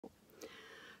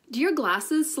Do your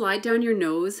glasses slide down your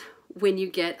nose when you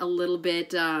get a little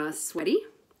bit sweaty?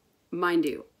 Mine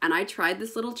do. And I tried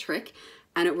this little trick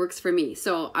and it works for me.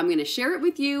 So I'm gonna share it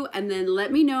with you and then let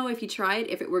me know if you try it,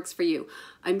 if it works for you.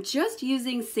 I'm just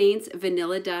using SEINT's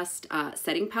Vanilla Dust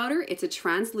setting powder. It's a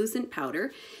translucent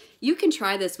powder. You can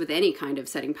try this with any kind of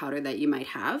setting powder that you might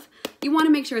have. You wanna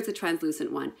make sure it's a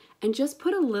translucent one. And just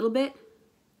put a little bit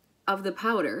of the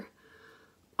powder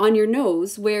on your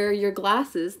nose where your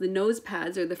glasses, the nose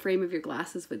pads or the frame of your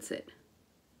glasses would sit.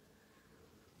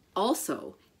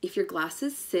 Also, if your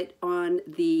glasses sit on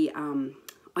the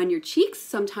on your cheeks,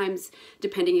 sometimes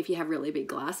depending if you have really big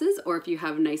glasses or if you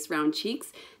have nice round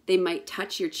cheeks, they might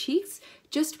touch your cheeks.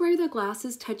 Just where the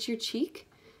glasses touch your cheek,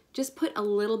 just put a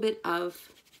little bit of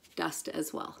dust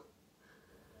as well.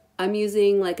 I'm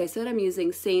using, like I said, I'm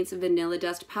using SEINT's Vanilla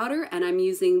Dust powder, and I'm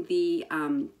using the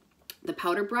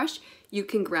powder brush. You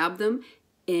can grab them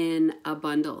in a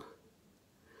bundle,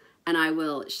 and I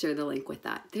will share the link with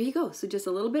that. There you go. So just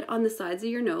a little bit on the sides of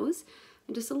your nose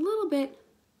and just a little bit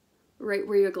right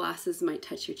where your glasses might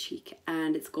touch your cheek,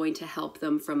 and it's going to help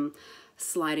them from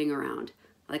sliding around.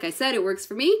 Like I said, it works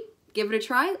for me. Give it a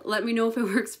try. Let me know if it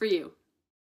works for you.